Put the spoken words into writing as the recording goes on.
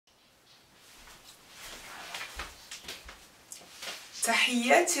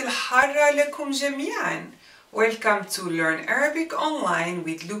تحياتي الحارة لكم جميعا. Welcome to Learn Arabic Online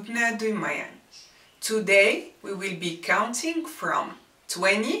with Lubna Dumayan. Today we will be counting from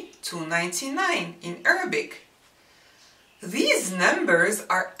 20 to 99 in Arabic. These numbers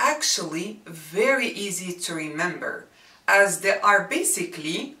are actually very easy to remember as they are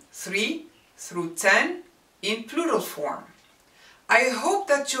basically 3 through 10 in plural form. I hope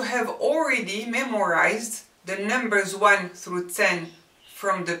that you have already memorized the numbers 1 through 10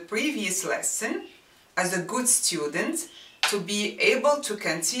 from the previous lesson as a good student to be able to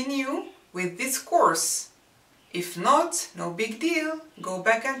continue with this course. If not, no big deal. Go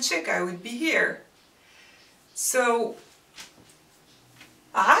back and check, I will be here. So,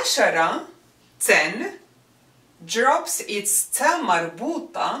 10 drops its ta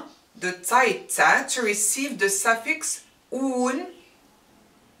marbuta, the tight ta, to receive the suffix un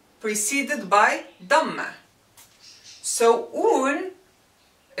preceded by damma. So un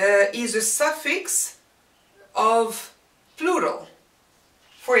is a suffix of plural.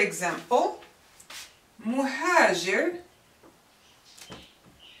 For example, muhajir,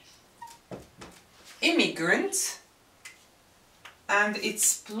 immigrant, and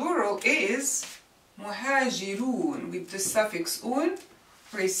its plural is muhajirun with the suffix un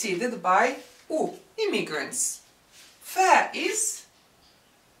preceded by u, immigrants. Faiz,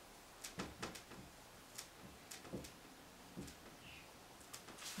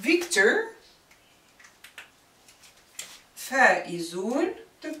 Victor, faizun,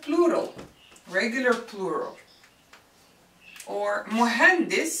 the plural, regular plural. Or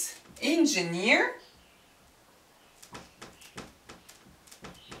muhandis, engineer,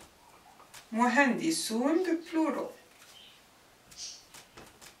 muhandisun, the plural.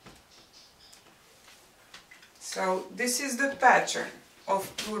 So this is the pattern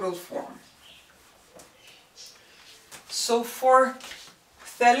of plural form. So for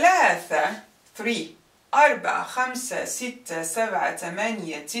ثلاثة 3 4 5 6 7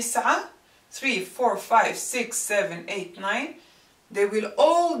 8 9 3 4 5 6 7 8 9 they will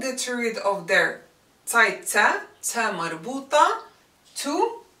all get rid of their tight ta marbuta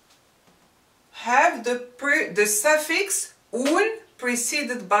to have the suffix un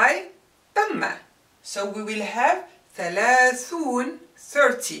preceded by damma. So we will have ثلاثون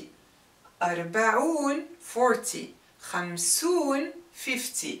 30 أربعون 40 خمسون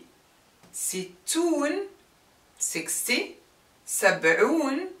 50 ستون 60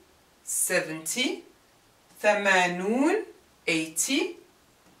 سبعون 70 ثمانون 80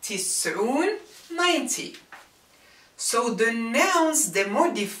 تسعون 90. So the nouns they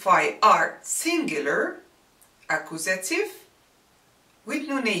modify are singular, accusative, with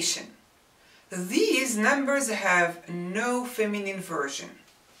nunation. These numbers have no feminine version.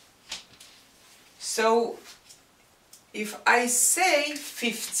 So if I say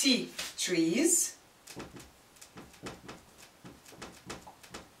 50 trees,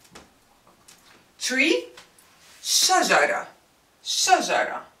 tree, شجرة,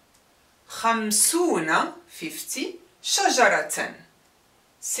 شجرة. 50 50 شجرة.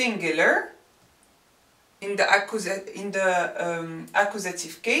 Singular in the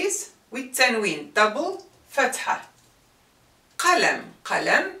accusative case with tanween, double فتحة. قلم,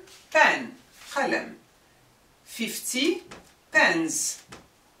 قلم, pen, قلم. 50 pens,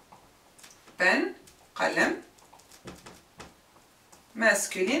 pen, قلم,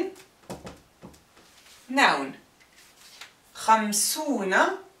 masculine, noun.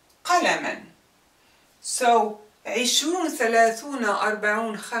 50 قلما. So 20 30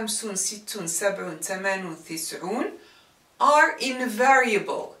 40 50 60 70 80 90 are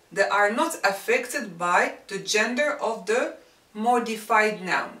invariable. They are not affected by the gender of the modified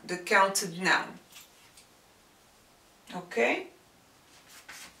noun, the counted noun. Okay?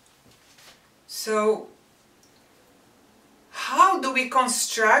 So, how do we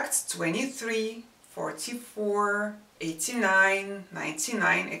construct 23, 44, 89,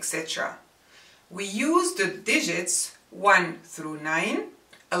 99, etc.? We use the digits 1 through 9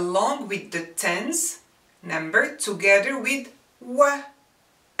 along with the tens number together with wa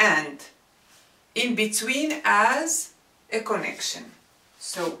and in between as a connection.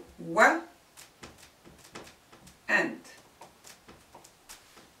 So, wa and.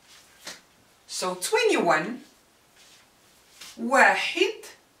 So 21, واحد,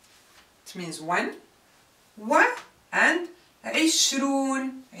 it means 1, wa and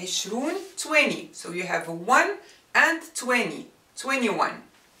 20, 20. So you have 1 and 20, 21.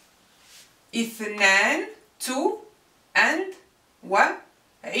 اثنان, 2 and wa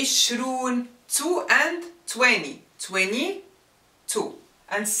 20, 2 and 20, 22.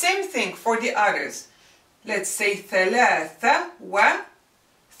 And same thing for the others. Let's say ثلاثة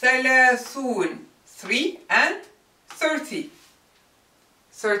وثلاثون. 3 and 30.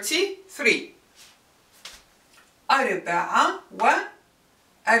 33. أربعة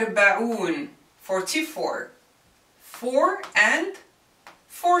وأربعون. 44. 4 and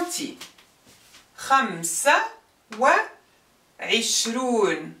 40. خمسة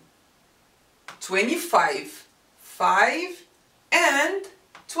وعشرون. 25. 5 and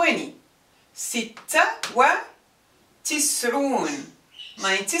 20. ستة وتسعون.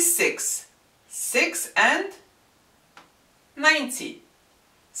 96. 6 and 90.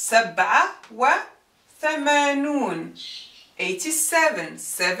 سبعة وثمانون. 87.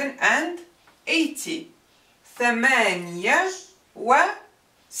 7 and 80. ثمانية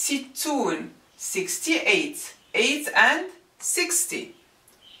وستون. 68. 8 and 60.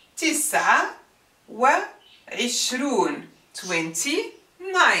 تسعة وعشرون.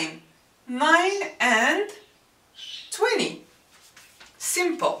 29. 9 and 20.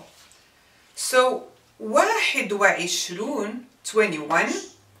 Simple. So, واحد وعشرون, 21,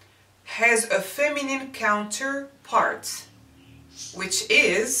 has a feminine counterpart, which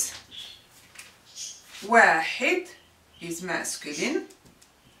is واحد is masculine.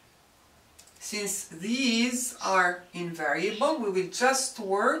 Since these are invariable, we will just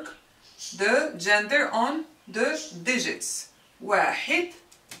work the gender on the digits. واحد,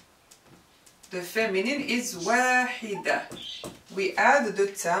 the feminine is واحدة. We add the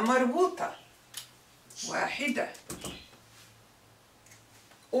تا مربوطة. واحدة.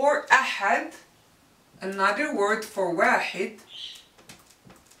 Or أحد, another word for واحد,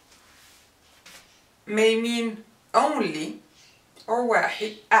 may mean only, or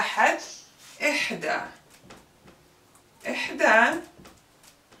واحد. أحد, إحدى. إحدى.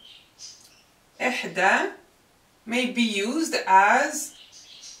 إحدى may be used as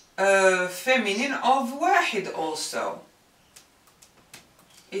a feminine of واحد also.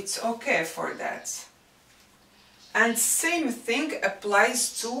 It's okay for that. And same thing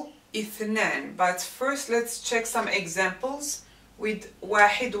applies to اثنان. But first let's check some examples with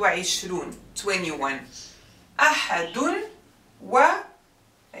واحد وعشرون, 21. أحد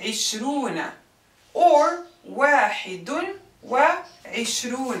وعشرون. Or واحد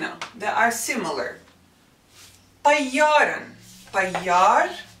وعشرون. They are similar. طيارا. طيار,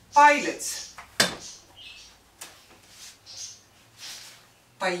 pilot.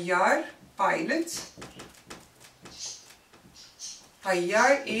 طيار, pilot.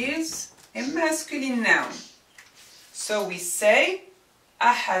 طيار is a masculine noun. So we say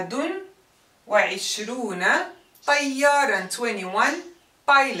أحد وعشرون طيارا, 21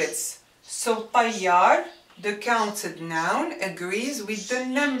 pilots. So طيار, the counted noun, agrees with the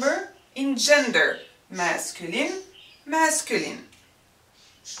number in gender. Masculine, masculine.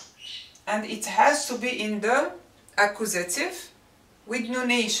 And it has to be in the accusative with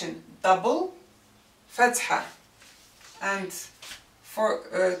nunation, double فتحة. And for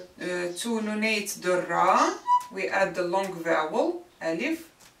to nunate the ra, we add the long vowel alif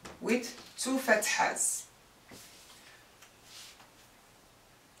with 2 فتحas.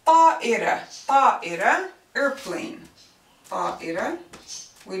 طائرة. طائرة, airplane. طائرة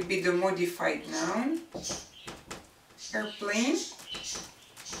will be the modified noun. Airplane.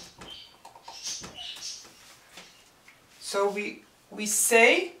 So we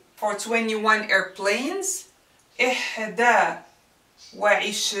say for 21 airplanes إحدى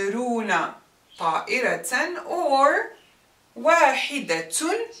وعشرون طائرة or واحدة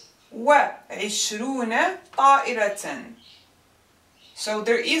وعشرون طائرة. So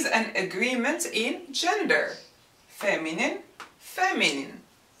there is an agreement in gender. Feminine, feminine.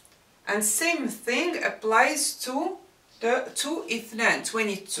 And same thing applies to اثنان,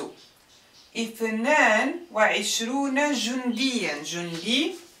 22. اثنان وعشرون جنديا.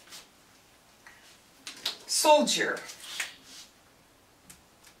 جندي, soldier.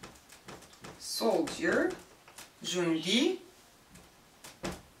 Soldier, جندي.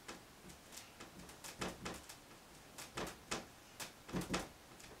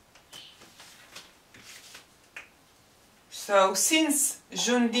 So since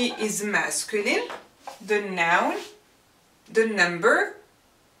jundi is masculine, the noun, the number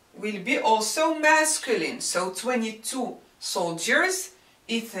will be also masculine. So 22 soldiers,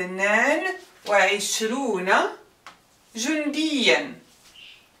 اثنان وعشرون جنديا.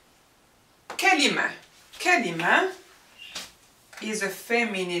 كلمة. كلمة is a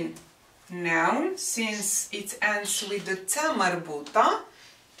feminine noun. Since it ends with the ta marbuta,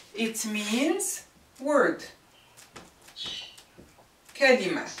 it means word.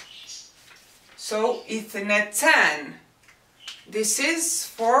 كلمة. So اثنتان. This is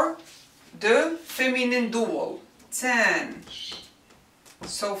for the feminine dual, 10.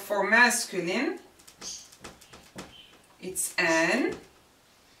 So for masculine, it's N,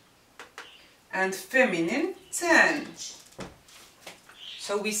 and feminine, 10.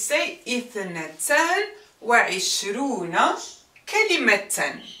 So we say 22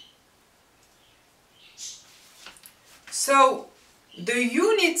 كلمة. So the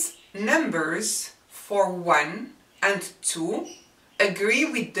unit numbers for 1 and 2 agree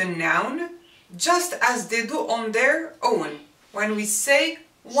with the noun just as they do on their own. When we say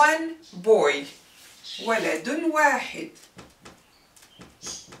one boy, ولد واحد,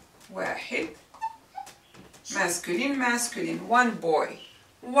 واحد, masculine, masculine, one boy,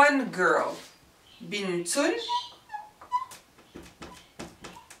 one girl, بنت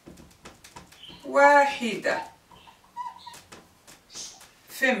واحدة,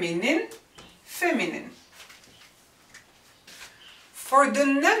 feminine, feminine. For the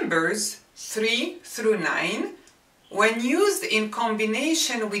numbers 3 through 9, when used in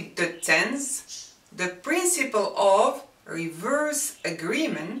combination with the tens, the principle of reverse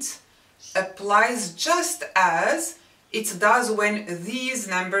agreement applies just as it does when these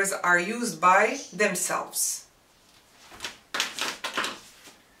numbers are used by themselves.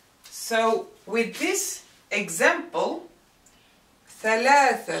 So with this example,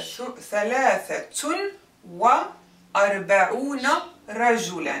 ثلاثة وأربعون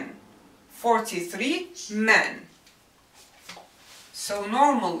رجلا, 43 men. So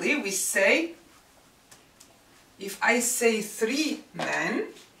normally we say, if I say 3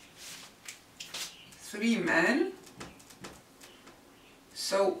 men,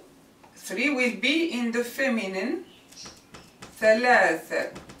 so 3 will be in the feminine,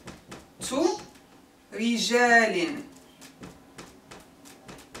 ثلاثة رجال.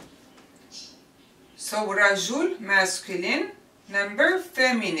 So رجل masculine, number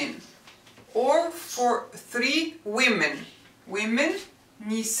feminine. Or for 3 women, women,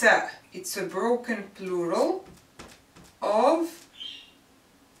 نساء. It's a broken plural of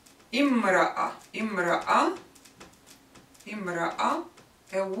امرأة, امرأة, امرأة,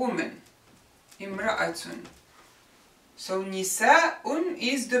 a woman, امرأة. So نساء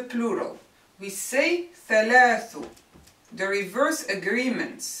is the plural. We say ثلاث, the reverse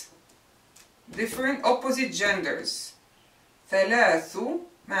agreements, different opposite genders. ثلاث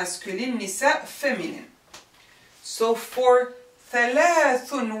masculine, نساء feminine. So for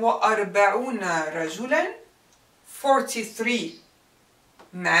ثلاث وأربعون رجلا, 43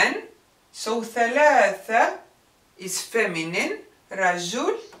 men. So ثلاثة is feminine,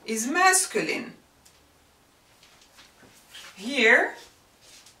 رجل is masculine. Here,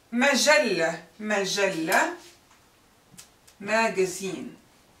 مجلة, مجلة, magazine,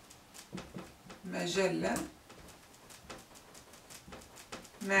 مجلة,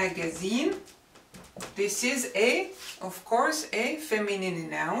 magazine. This is of course, a feminine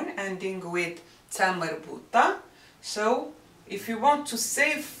noun ending with ta marbuta. So, if you want to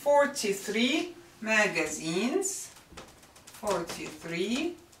say 43 magazines,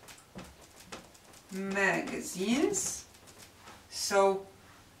 43 magazines. So,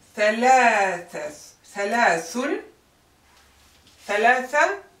 ثلاث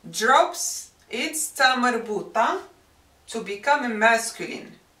drops its ta marbuta to become a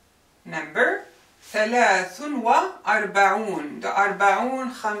masculine number. ثلاث وأربعون. The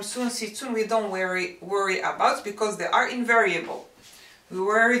أربعون, خمسون, ستون we don't worry about because they are invariable. We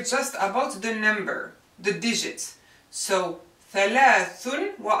worry just about the number, the digits. So ثلاث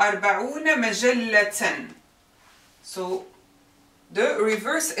وأربعون مجلة. So the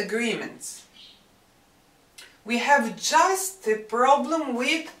reverse agreements. We have just a problem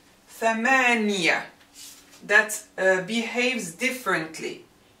with ثمانية that behaves differently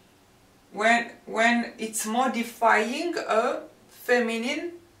when it's modifying a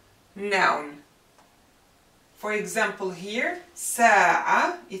feminine noun. For example here,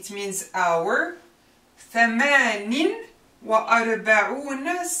 ساعة, it means hour. ثمان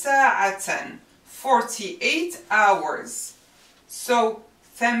وأربعون ساعة, 48 hours. So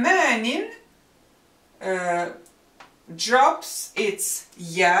ثمان drops its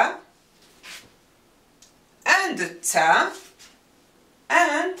ya and ta,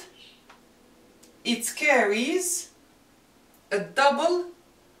 and it carries a double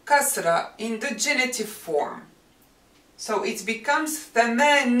kasra in the genitive form. So it becomes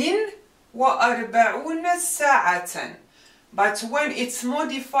ثمان وأربعون ساعة. But when it's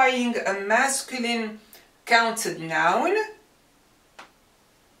modifying a masculine counted noun,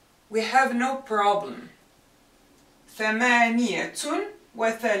 we have no problem. ثمانية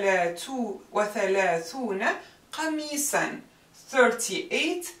وثلاثون قميصا,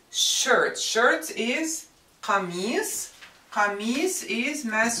 38 shirt. Shirt is قميص. قميص is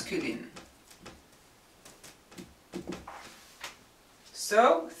masculine.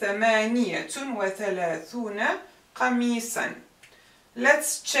 So 38 قميصا.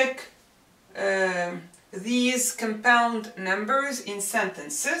 Let's check these compound numbers in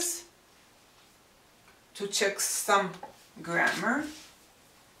sentences to check some grammar.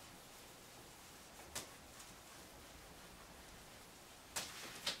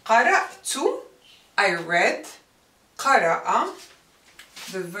 قرأت, I read. قرأ,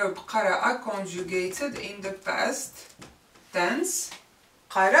 the verb قرأ conjugated in the past tense.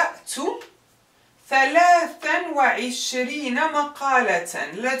 قرأت 23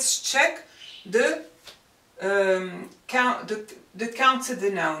 مقالة. Let's check the counted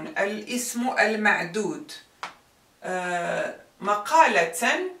noun. الاسم المعدود.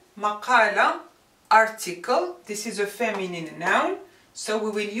 مقالة, مقالة, article. This is a feminine noun. So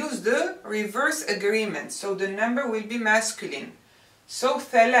we will use the reverse agreement. So the number will be masculine. So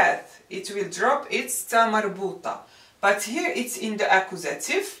ثلاث, it will drop its تا مربوطة. But here it's in the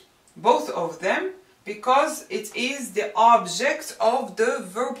accusative, both of them, because it is the object of the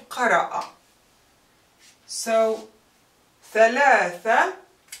verb قرأ. So ثلاثة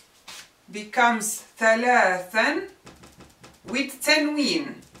becomes ثلاثا with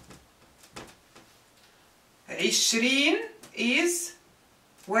تنوين. 20 is,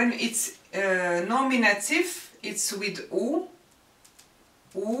 when it's nominative, it's with U.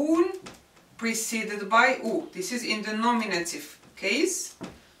 Un preceded by U. This is in the nominative case.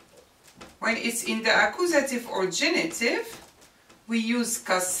 When it's in the accusative or genitive, we use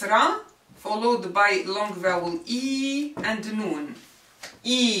kasra followed by long vowel E and nun.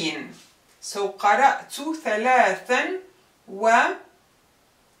 In. So قرأت 23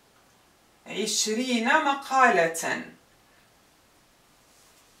 مقالة.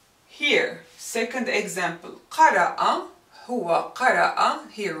 Here, second example. قرأ, هو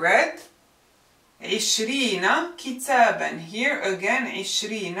قرأ, he read. 20 كتابا. Here again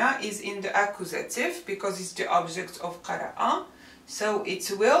 20 is in the accusative because it's the object of قرأ. So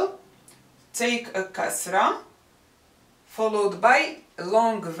it will take a kasra followed by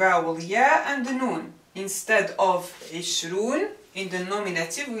long vowel ya and nun. Instead of 20 in the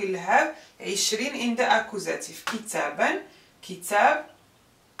nominative, we'll have 20 in the accusative. كتابا. كتاب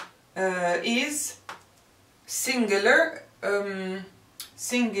is singular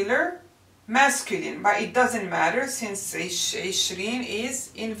masculine, but it doesn't matter since 20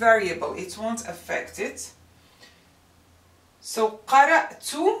 is invariable, it won't affect it. So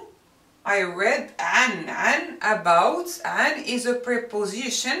قرأت, I read. عن, about. عن is a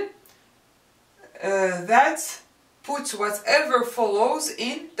preposition that puts whatever follows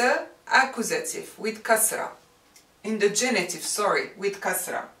in the accusative with kasra, in the genitive, sorry, with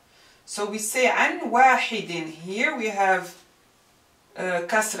kasra. So we say عن واحد. Here we have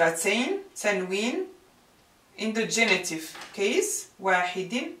كسرتين, تنوين, in the genitive case.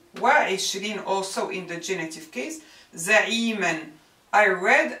 واحد. 20 also in the genitive case. زعيما, I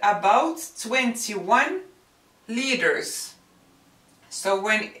read about 21 leaders. So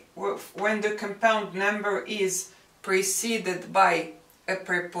when the compound number is preceded by a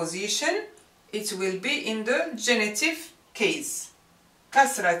preposition, it will be in the genitive case.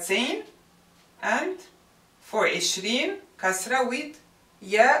 كسرتين, and for 20 kasra with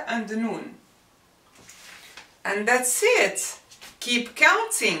ya and nun. And that's it. Keep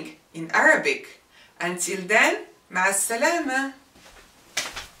counting in Arabic. Until then, مع السلامة.